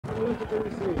at the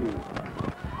receive.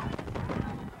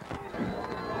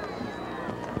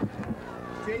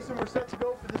 Jason, we're set to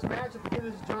go for this matchup. Again,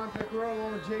 this is John Pecoraro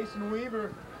along with Jason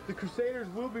Weaver. The Crusaders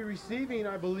will be receiving,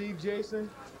 I believe, Jason.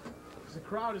 The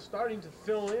crowd is starting to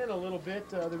fill in a little bit.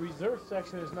 The reserve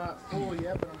section is not full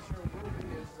yet, but I'm sure it will be.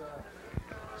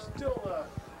 As still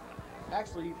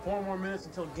actually 4 more minutes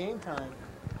until game time.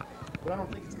 But I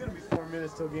don't think it's going to be 4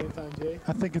 minutes till game time, Jay.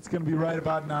 I think it's going to be right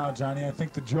about now, Johnny. I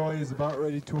think the joy is about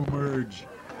ready to emerge.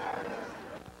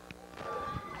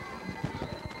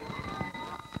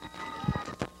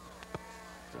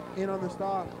 In on the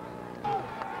stop.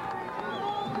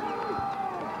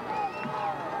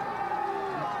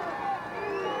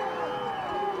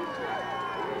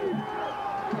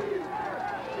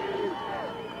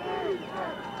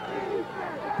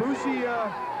 Bushi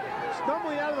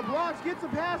stumbling out of the blocks, gets a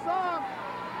pass off.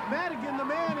 Madigan, the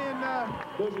man in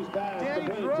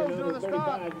Danny Rose on the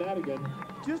stop. Madigan.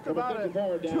 Just about a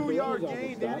 2-yard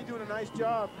gain. Danny doing a nice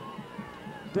job.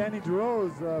 Danny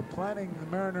DeRose planting the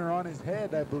Mariner on his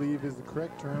head, I believe is the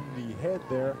correct term. The head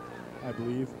there, I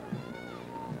believe,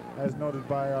 as noted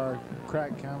by our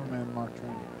crack cameraman, Mark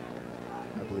Train,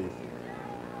 I believe.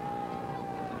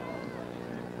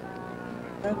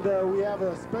 And we have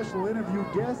a special interview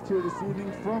guest here this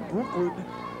evening from Brooklyn,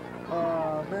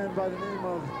 a man by the name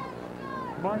of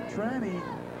Mark Tranny,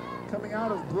 coming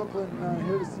out of Brooklyn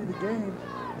here to see the game.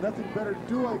 Nothing better to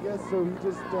do, I guess, so he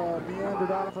just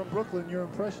meandered on from Brooklyn. Your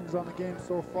impressions on the game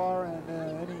so far, and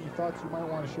any thoughts you might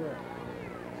want to share?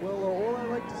 Well, all I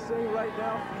like to say right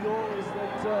now for y'all is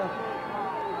that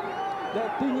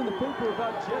that thing in the paper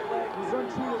about jet lag was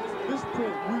untrue. It was a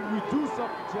misprint. We do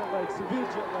suffer jet lag, severe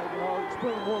jet lag, and I'll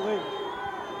explain more later.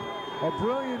 A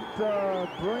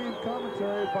brilliant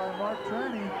commentary by Mark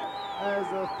Tranny as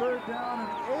a 3rd down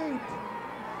and 8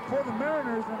 for the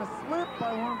Mariners, and a slip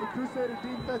by one of the Crusader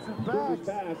defensive backs.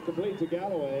 Pass complete to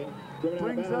Galloway.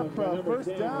 Brings up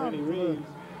 1st down for the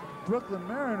Brooklyn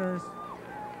Mariners.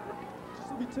 Just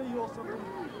let me tell you all something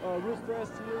real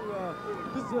fast here.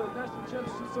 This is a national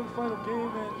championship semifinal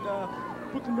game,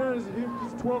 and Brooklyn Mariners are here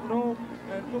because 12-0,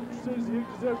 and Philly Crusaders are here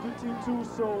because they're a good team too.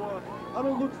 So I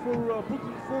don't look for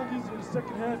Brooklyn to fold these in the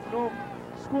second half. You know,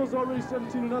 score's already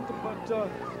 17-0, but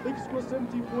they can score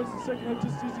 17 points in the second half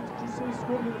just as easy as the Crusaders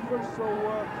scored in the first. So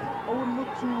I wouldn't look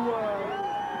to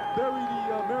bury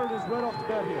the Mariners right off the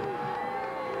bat here.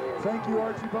 Thank you,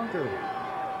 Archie Bunker.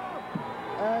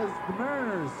 As the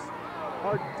Mariners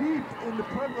are deep into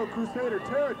Pueblo Crusader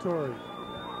territory.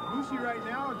 Bushi right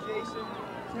now, Jason,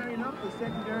 tearing up the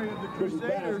secondary of the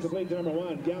Crusaders. Complete to number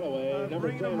 1, Galloway.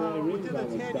 Number 10, within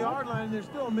the 10-yard line. There's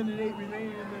still 1:08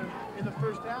 remaining in the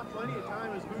first half. Plenty of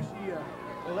time as Bushi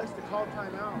elects to call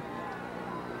timeout.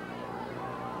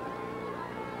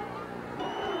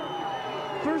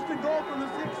 First and goal from the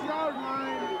 6-yard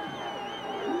line.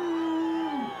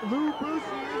 Lou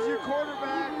Bushi is your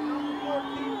quarterback, number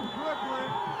 14 for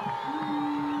Brooklyn.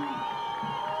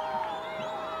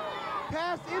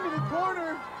 Pass into the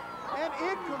corner and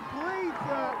incomplete.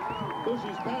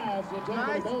 Bushi's pass.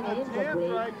 Nice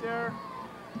attempt right there.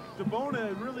 DeBona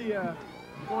really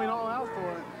going all out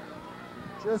for it.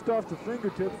 Just off the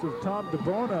fingertips of Tom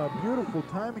DeBona, a beautiful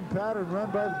timing pattern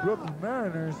run by the Brooklyn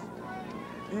Mariners.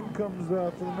 In comes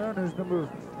for the Mariners, number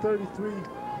 33.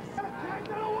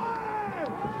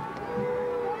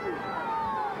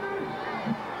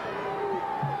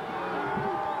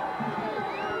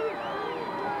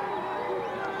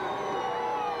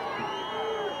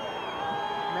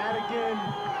 Madigan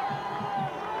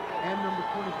and number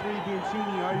 23,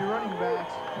 Bianchini, are your running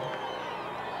backs.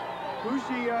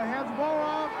 Bushi hands the ball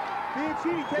off.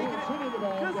 Bianchini taking it,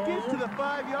 just gets to the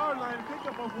 5-yard line. Pick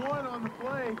up a 1 on the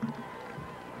play.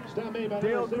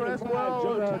 Dale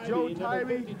Creswell, Joe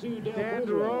Tybee, Dan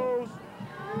DeRose,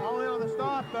 all in on the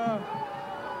stop.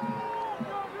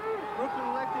 Brooklyn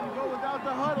electing to go without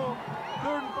the huddle.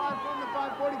 3rd and 5 from the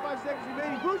 5, 45 seconds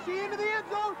remaining. Bushi into the end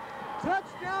zone.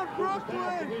 Touchdown,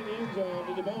 Brooklyn.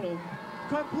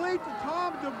 Complete to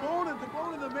Tom DeBona.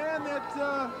 DeBona, the man that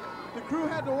the Crew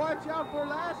had to watch out for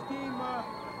last game.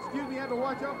 Had to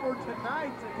watch out for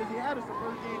tonight because he had a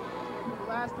superb game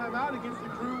last time out against the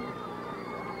Crew.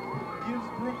 Gives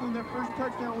Brooklyn their first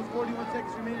touchdown with 41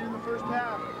 seconds remaining in the first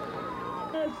half.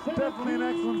 Definitely an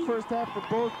excellent first half for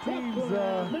both teams.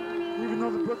 Even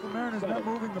though the Brooklyn Mariners not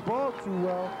moving the ball too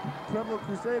well, Pueblo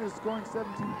Crusaders scoring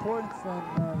 17 points,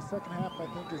 and the second half I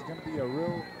think is going to be a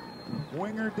real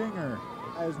winger-dinger,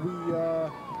 as we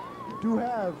do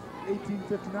have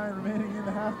 18:59 remaining in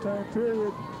the halftime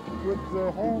period, with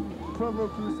the home Pueblo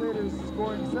Crusaders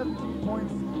scoring 17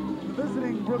 points, the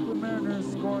visiting Brooklyn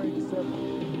Mariners scoring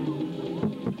 7.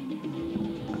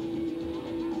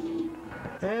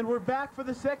 And we're back for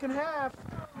the second half.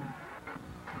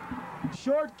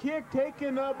 Short kick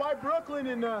taken by Brooklyn,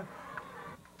 and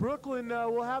Brooklyn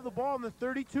will have the ball on the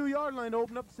 32-yard line to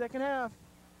open up the second half.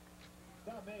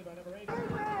 Stop made by number 8.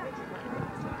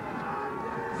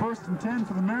 1st and 10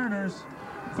 for the Mariners.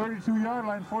 32-yard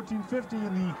line, 14:50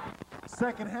 in the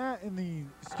second half, the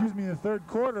third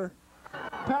quarter.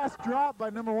 Pass dropped by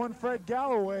number 1, Fred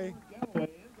Galloway.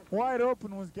 Wide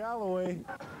open was Galloway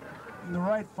in the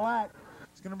right flat.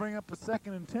 It's going to bring up a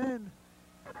 2nd and 10.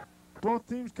 Both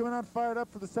teams coming out fired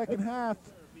up for the second half.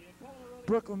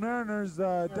 Brooklyn Mariners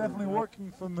definitely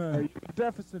working from the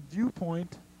deficit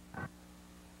viewpoint.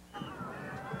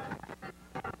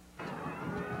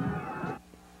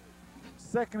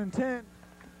 Second and 10.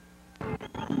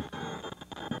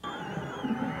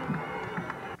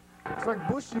 Looks like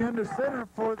Bushy under center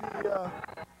for the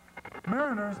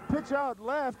Mariners. Pitch out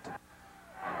left.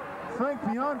 Frank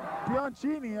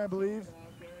Bianchini, I believe.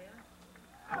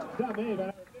 Stop made by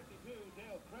number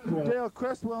 52, Dale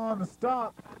Cresswell on the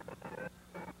stop.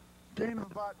 Gain of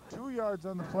about 2 yards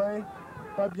on the play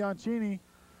by Bianchini.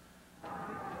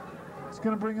 It's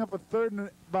going to bring up a 3rd and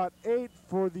about 8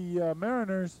 for the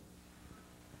Mariners.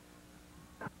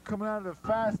 Coming out at a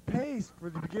fast pace for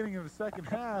the beginning of the second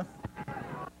half.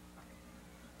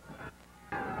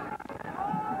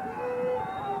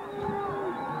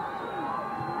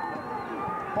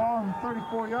 Ball on the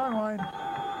 34-yard line.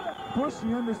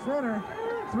 Bushy under center.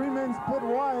 3 men split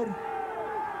wide.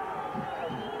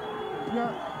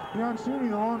 Bianchini,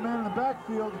 the lone man in the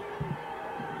backfield.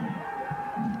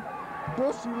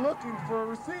 Bushy looking for a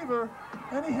receiver,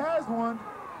 and he has one.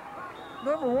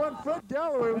 Number 1, Fred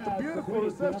Galloway with a beautiful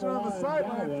reception on the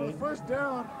sideline for the first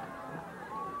down.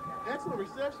 Excellent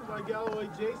reception by Galloway,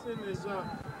 Jason, as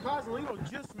Cosolino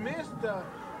just missed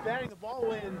batting the ball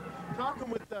away. And talking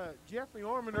with Jeffrey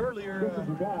Orman earlier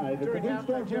during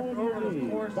halftime. Jeffrey Orman,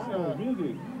 of course,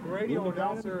 radio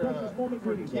announcer for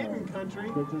Kitten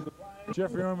Country.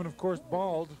 Jeffrey Orman, of course,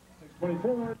 bald.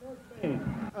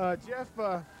 Jeff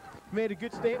made a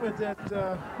good statement that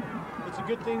it's a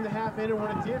good thing the half ended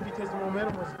when it did, because the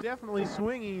momentum was definitely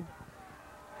swinging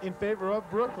in favor of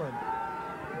Brooklyn.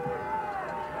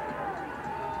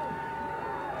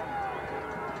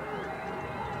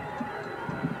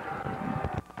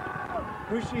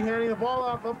 Bushy handing the ball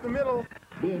off up the middle.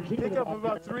 Pick up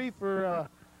about 3 for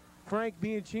Frank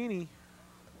Bianchini.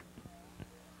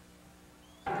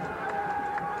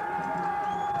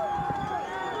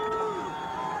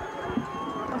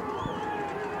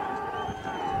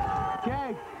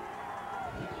 Okay.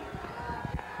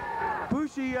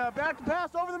 Bushy back to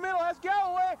pass over the middle. That's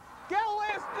Galloway. Galloway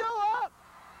is still up.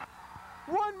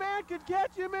 One man could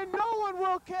catch him, and no one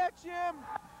will catch him.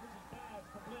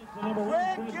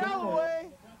 Fred Galloway.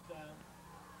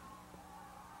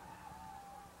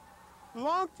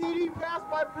 Long TD pass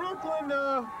by Brooklyn.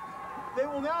 They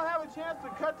will now have a chance to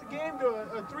cut the game to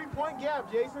a 3-point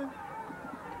gap, Jason.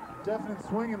 Definite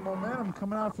swing in momentum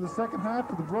coming out for the second half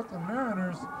for the Brooklyn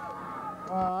Mariners.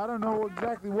 I don't know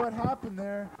exactly what happened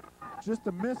there. Just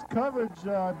a missed coverage,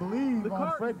 I believe,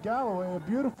 on Fred Galloway. A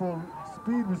beautiful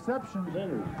speed reception.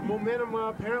 Momentum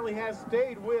apparently has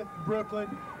stayed with Brooklyn,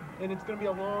 and it's going to be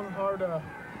a long, hard,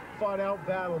 fought-out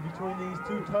battle between these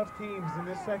two tough teams in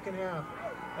this second half.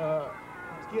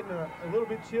 It's getting a little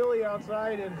bit chilly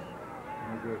outside, and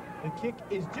the kick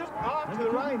is just off to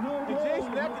the right. And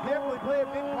Jason, that could definitely play a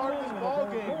big part of this ball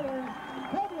game.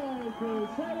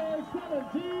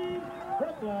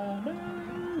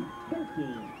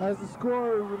 As the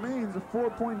score remains, a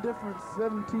 4-point difference,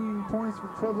 17 points for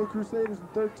Pueblo Crusaders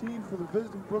and 13 for the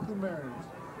visiting Brooklyn Mariners.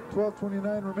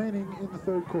 12:29 remaining in the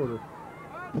third quarter.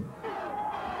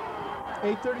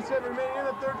 8:37 remaining in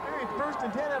the third period. 1st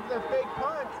and 10 after that fake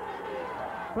punt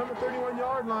from the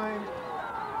 31-yard line.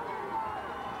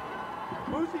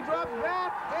 Bushy drops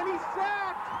back, and he's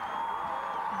sacked.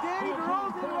 Danny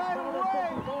DeRozan right away.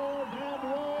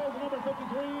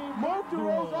 Moke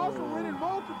DeRose also went, and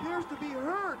Moke appears to be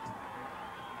hurt.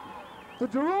 The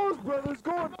DeRose brothers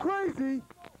going crazy.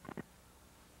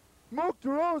 Moke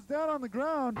DeRose down on the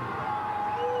ground.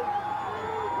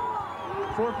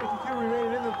 4:52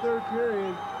 remaining in the third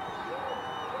period.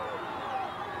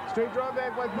 Straight draw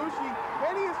back by Bushy,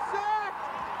 and he is sacked.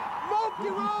 Moke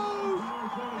DeRose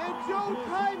and Joe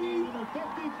Tybee.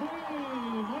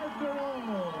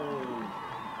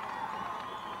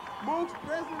 Moke's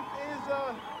presence is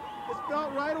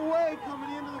felt right away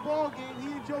coming into the ball game.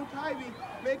 He and Joe Tybee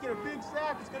making a big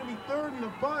sack. It's going to be 3rd and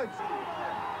a bunch.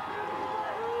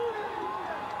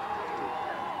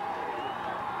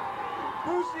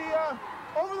 Bushy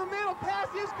over the middle, pass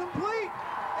is complete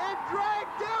and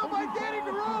dragged down by Danny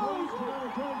DeRose.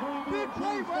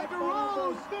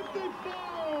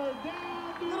 54,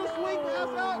 down the Little swing pass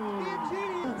out,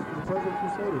 Bianchini. The Pueblo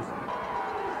Crusaders.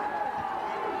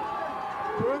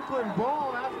 Brooklyn ball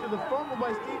after the fumble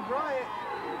by Steve Bryant.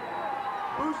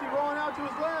 Bushi rolling out to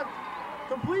his left.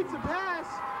 Completes the pass.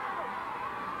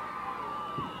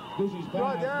 Bushy's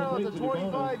Brought pass down at completes the to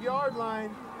DeBona. 25-yard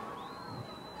line.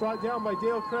 Brought down by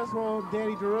Dale Cresswell and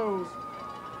Danny DeRose.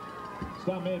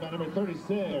 Stop made by number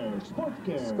 36, Sports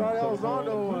Care. Scott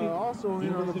Elizondo also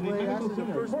in on the University play. Medical That's the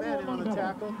Center, first man in on the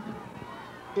tackle.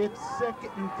 It's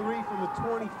 2nd and 3 from the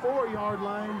 24-yard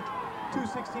line.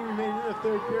 2:16 remaining in the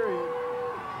third period.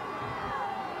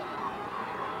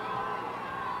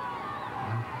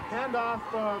 Handoff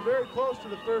very close to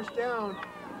the first down.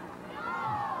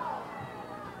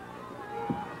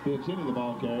 Bianchini, the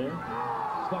ball carrier.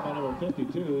 Stop by number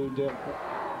 52, Dale.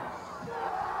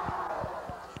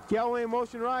 Galloway in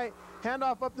motion right.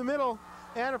 Handoff up the middle.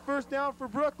 And a first down for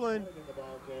Brooklyn. The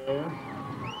ball carrier.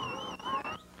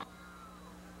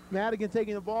 Madigan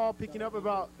taking the ball, picking up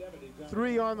about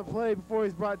 3 on the play before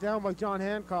he's brought down by John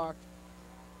Hancock.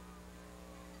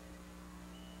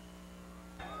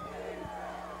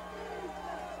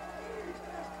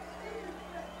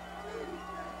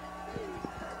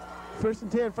 First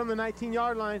and 10 from the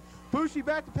 19-yard line. Bushi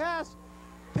back to pass.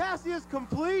 Pass is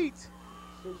complete.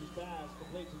 Bushy's pass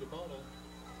complete to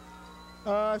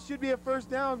DeBona. Should be a first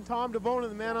down. Tom DeBona,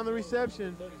 the man on the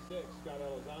reception. 36, Scott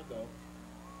Elizondo.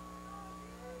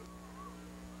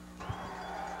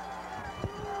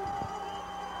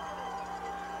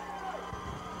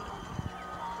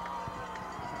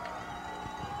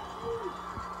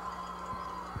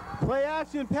 Play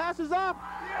action, passes up,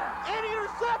 and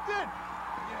intercepted.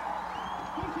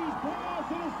 Bushy's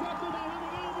pass intercepted by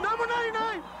Number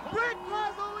 99, Brent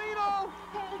Cozzolino.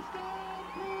 First down,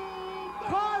 Cruz.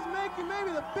 Cos making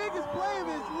maybe the biggest play of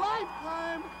his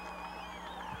lifetime.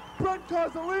 Brent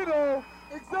Cozzolino,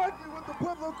 exactly what the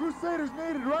Pueblo Crusaders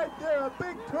needed right there. A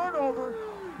big turnover.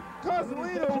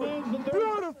 Cozzolino with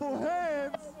beautiful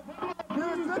hands.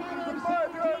 Intercepted at the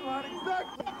 5-yard line.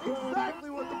 Exactly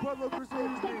what the Pueblo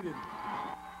Crusaders needed.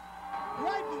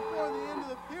 Right before the end of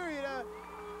the period,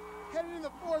 heading in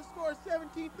the fourth, score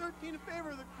 17-13 in favor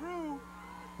of the Crew.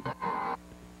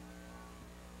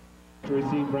 To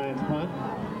receive Bryant's punt.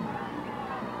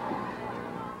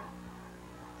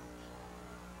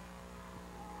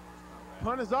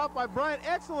 Punt is off by Bryant.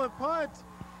 Excellent punt.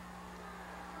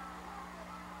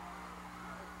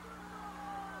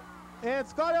 And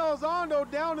Scott Elizondo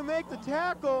down to make the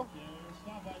tackle.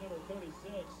 Stop by number 36,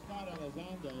 Scott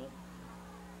Elizondo.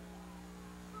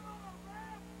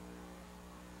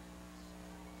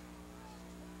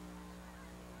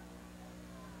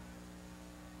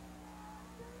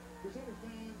 Crusader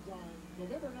fans on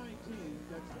November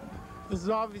 19th. This is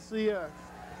obviously a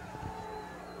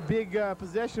big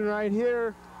possession right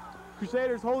here.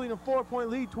 Crusaders holding a 4-point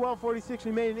lead, 12:46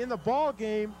 remaining in the ball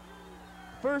game.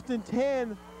 First and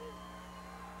 10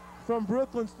 from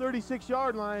Brooklyn's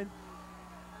 36-yard line.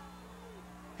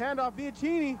 Handoff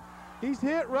Bianchini. He's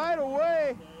hit right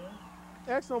away.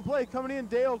 Excellent play coming in,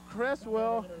 Dale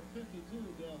Cresswell. Number 52,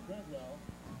 Dale Creswell.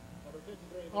 Number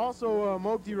 53. Also,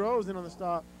 Moke DeRose in on the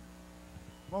stop.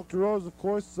 Moke DeRose, of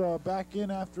course, back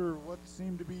in after what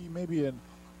seemed to be maybe a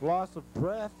loss of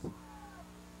breath.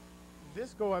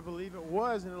 Visco, I believe it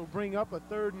was, and it'll bring up a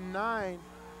 3rd and 9.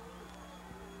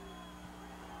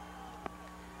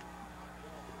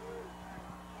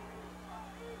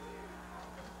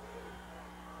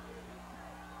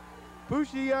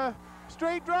 Bushi,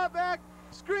 straight drop back,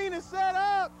 screen is set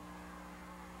up.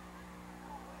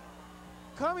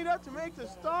 Coming up to make the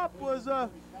stop was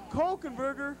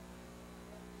Kolkenberger.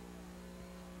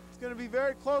 It's going to be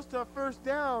very close to a first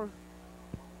down.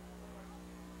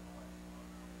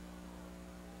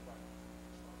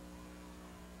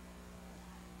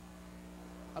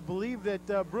 I believe that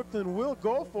Brooklyn will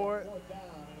go for it.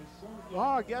 Oh,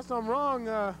 I guess I'm wrong.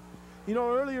 You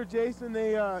know, earlier, Jason,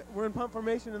 they were in punt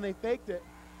formation and they faked it.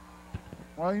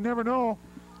 Well, you never know.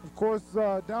 Of course,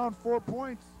 down 4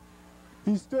 points.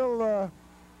 You still have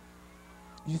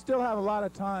a lot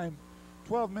of time.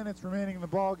 12 minutes remaining in the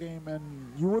ball game, and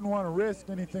you wouldn't want to risk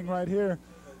anything right here.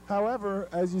 However,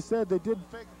 as you said, they did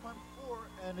fake the punt before,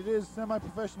 and it is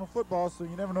semi-professional football, so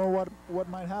you never know what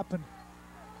might happen.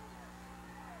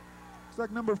 Looks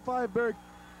like number 5, Barry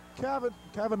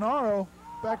Cavanaro,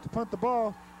 back to punt the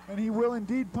ball, and he will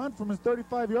indeed punt from his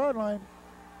 35-yard line.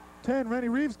 10, Rennie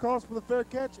Reeves calls for the fair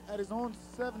catch at his own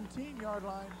 17-yard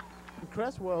line. And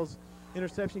Cresswell's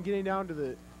interception getting down to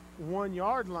the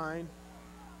 1-yard line.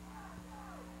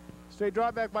 Straight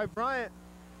drop back by Bryant.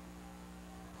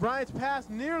 Bryant's pass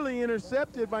nearly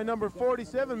intercepted by number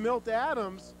 47, Milt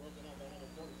Adams.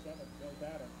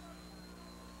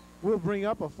 We'll bring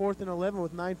up a 4th and 11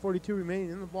 with 9:42 remaining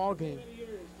in the ball game.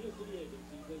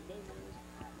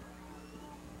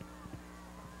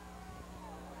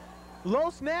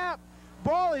 Low snap.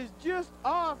 Ball is just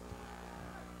off.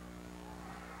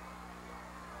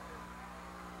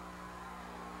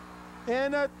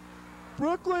 And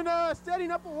Brooklyn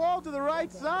setting up a wall to the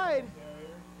right side.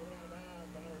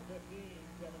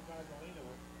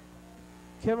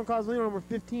 Kevin Cosolino, number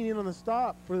 15, in on the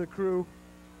stop for the Crew.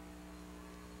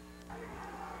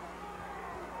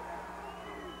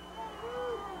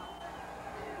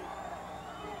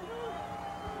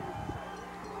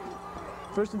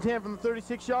 First and 10 from the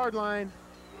 36-yard line.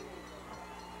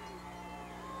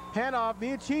 Handoff,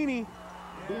 Bianchini.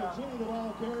 Bianchini, the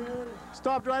ball carrier.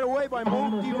 Stopped right away by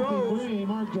Moke DeRose.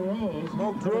 Mark DeRose.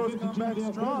 Moke DeRose come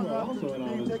back strong after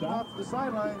being taken off the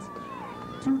sidelines.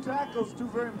 2 tackles, 2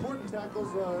 very important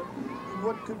tackles in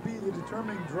what could be the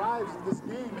determining drives of this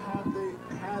game.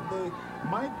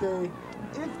 Might they,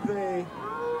 if they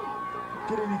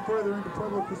get any further into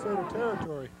Pueblo Crusader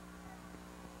territory.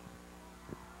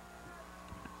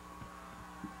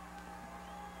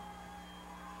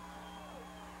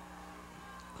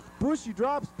 Bushy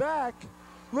drops back,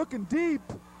 looking deep.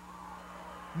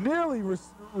 Nearly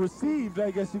received,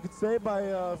 I guess you could say,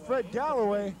 by Fred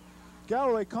Galloway.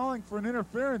 Galloway calling for an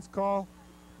interference call.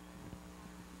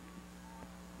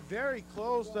 Very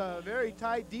close, very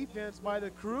tight defense by the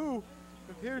Crew.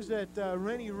 It appears that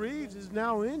Rennie Reeves is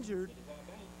now injured.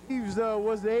 Reeves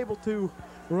was able to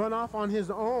run off on his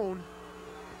own.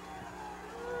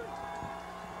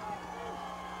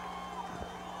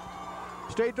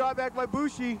 Straight drop back by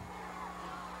Bushy.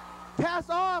 Pass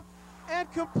off and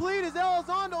complete as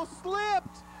Elizondo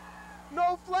slipped.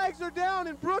 No flags are down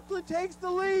and Brooklyn takes the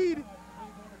lead.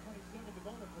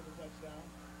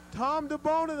 Tom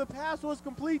DeBona, the pass was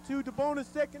complete to DeBona's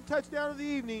 2nd touchdown of the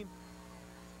evening.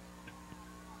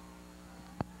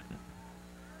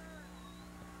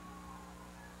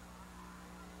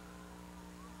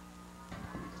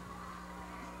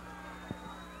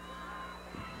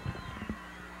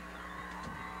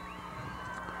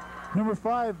 Number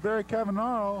 5, Barry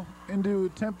Cavanaro, in to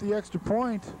attempt the extra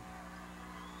point.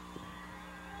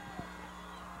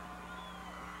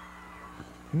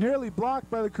 Nearly blocked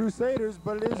by the Crusaders,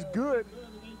 but it is good.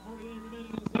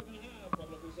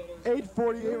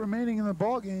 8:48 remaining in the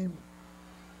ball game.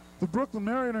 The Brooklyn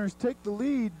Mariners take the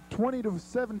lead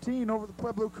 20-17 over the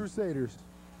Pueblo Crusaders.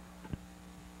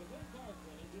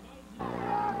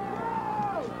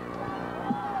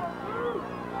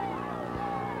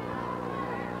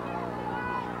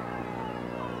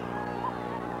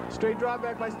 Straight drop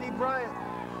back by Steve Bryant.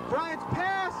 Bryant's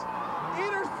pass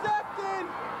intercepted.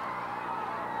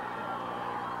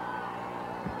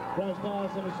 Bryant's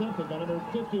pass intercepted by number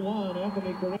 51,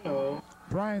 Anthony Carreno.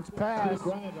 Bryant's pass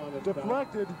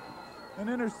deflected and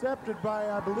intercepted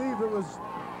by, I believe it was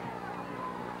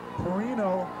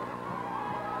Perino.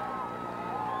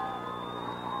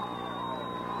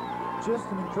 Just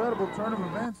an incredible turn of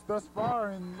events thus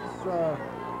far in this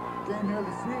game here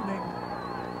this evening.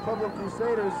 Pueblo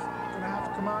Crusaders going to have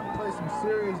to come out and play some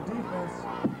serious defense,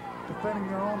 defending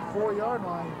their own 4-yard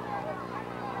line.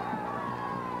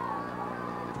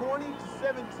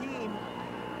 20-17.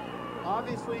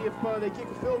 Obviously, if they kick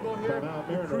a field goal here,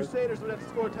 the Crusaders would have to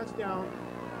score a touchdown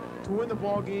to win the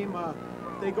ball game.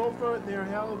 If they go for it and they're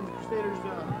held, and the Crusaders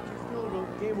field goal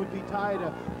game would be tied.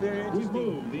 Very interesting. We've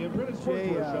moved. The Apprentice Sports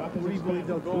Workshop is expanded.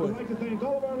 They'll go We would with. like to thank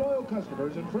all of our loyal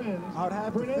customers and friends. I'd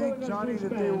have to think, Johnny, that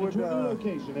they would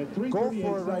go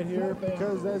for it right here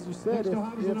because, as you said,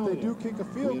 if they do kick a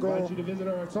field goal,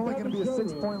 it's only going to be a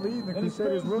 6-point lead, and the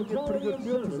Crusaders will get pretty good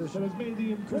field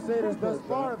position. Crusaders thus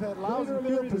far have had lousy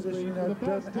field position and have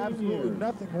done absolutely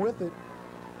nothing with it.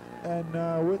 And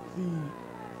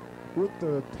with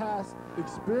the past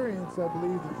experience, I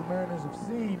believe, that the Mariners have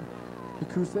seen, the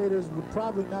Crusaders would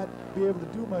probably not be able to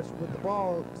do much with the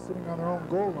ball sitting on their own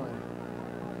goal line.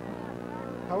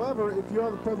 However, if you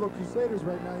are the Pueblo Crusaders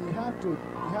right now, you have to be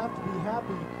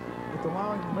happy with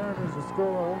allowing the Mariners to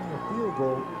score only a field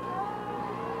goal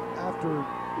after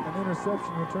an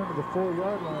interception returned to the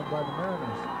 4-yard line by the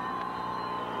Mariners.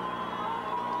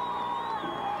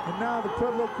 And now the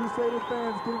Pueblo Crusader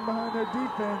fans getting behind their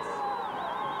defense.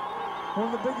 One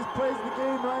of the biggest plays of the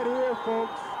game right here,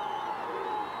 folks.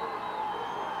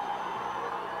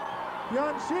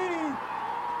 Bianchini,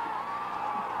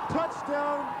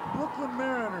 touchdown, Brooklyn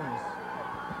Mariners.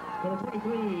 Number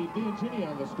 23,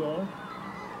 Bianchini on the score.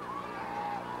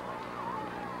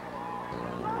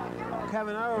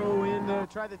 Cavanaro in to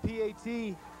try the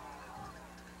PAT.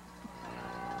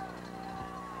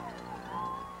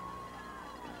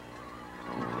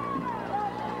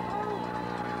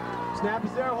 Snap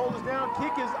is there, hold us down,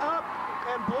 kick is up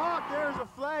and blocked. There's a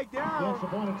flag down. Extra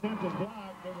point attempt is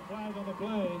blocked. There's a flag on the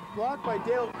play. Blocked by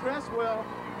Dale Cresswell.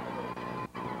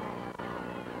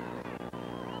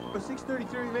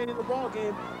 6:33 remaining in the ball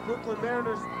game. Brooklyn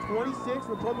Mariners 26,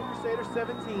 Republic Crusaders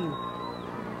 17.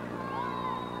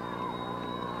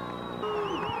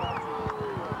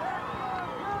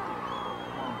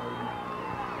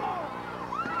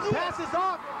 Pass is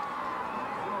off,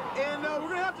 and we're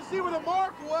gonna have to see where the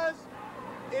mark was.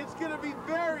 It's gonna be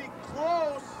very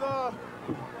close.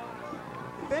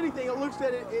 If anything, it looks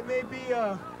that it may be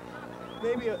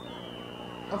maybe a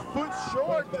foot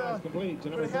short. We're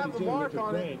gonna have the mark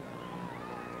on it.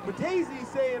 But Daisy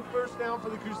saying first down for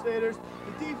the Crusaders.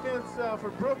 The defense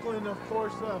for Brooklyn, of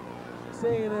course,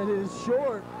 saying that it is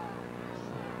short.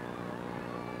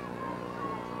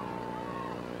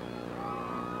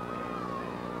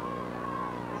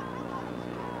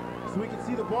 So we can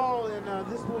see the ball, and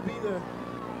this will be the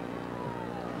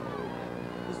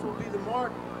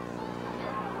mark.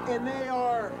 And they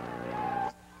are,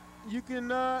 you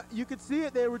can see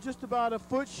it. They were just about a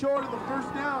foot short of the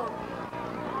first down.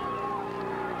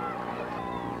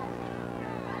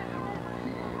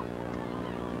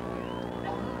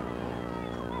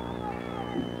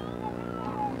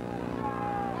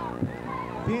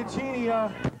 Bianchini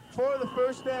for the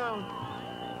first down,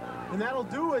 and that'll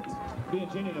do it.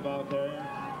 Bianchini in the ball carrier.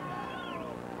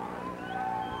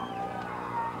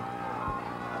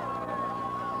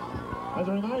 As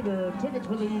a reminder, tickets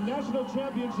for the national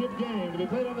championship game to be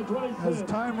played on the 26th. As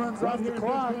time runs off the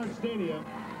clock, Stadium,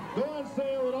 go on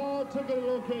sale at all ticket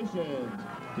locations.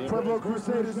 Pueblo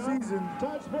Crusaders season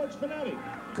Todd Sports Fanatic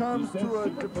comes to a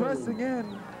depressing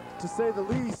end, to say the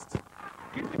least.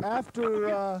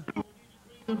 After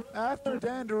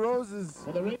Dan DeRosa's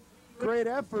great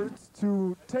efforts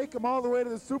to take them all the way to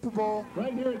the Super Bowl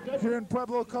right here in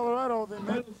Pueblo, Colorado, they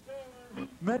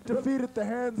met defeat at the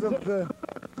hands of a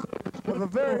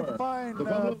very fine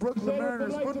Brooklyn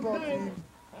Mariners football team.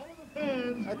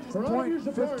 At this point,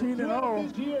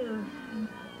 15-0.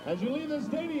 As you leave the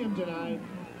stadium tonight,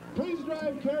 please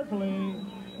drive carefully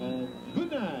and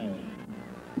good night.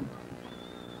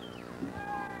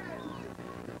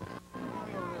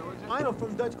 Final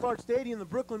from Dutch Clark Stadium, the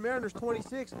Brooklyn Mariners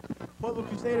 26, Pueblo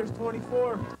Crusaders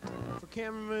 24. For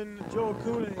cameraman Joe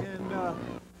Acuna and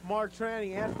Mark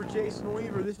Tranny, and for Jason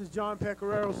Weaver, this is John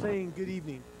Pecoraro saying good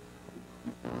evening.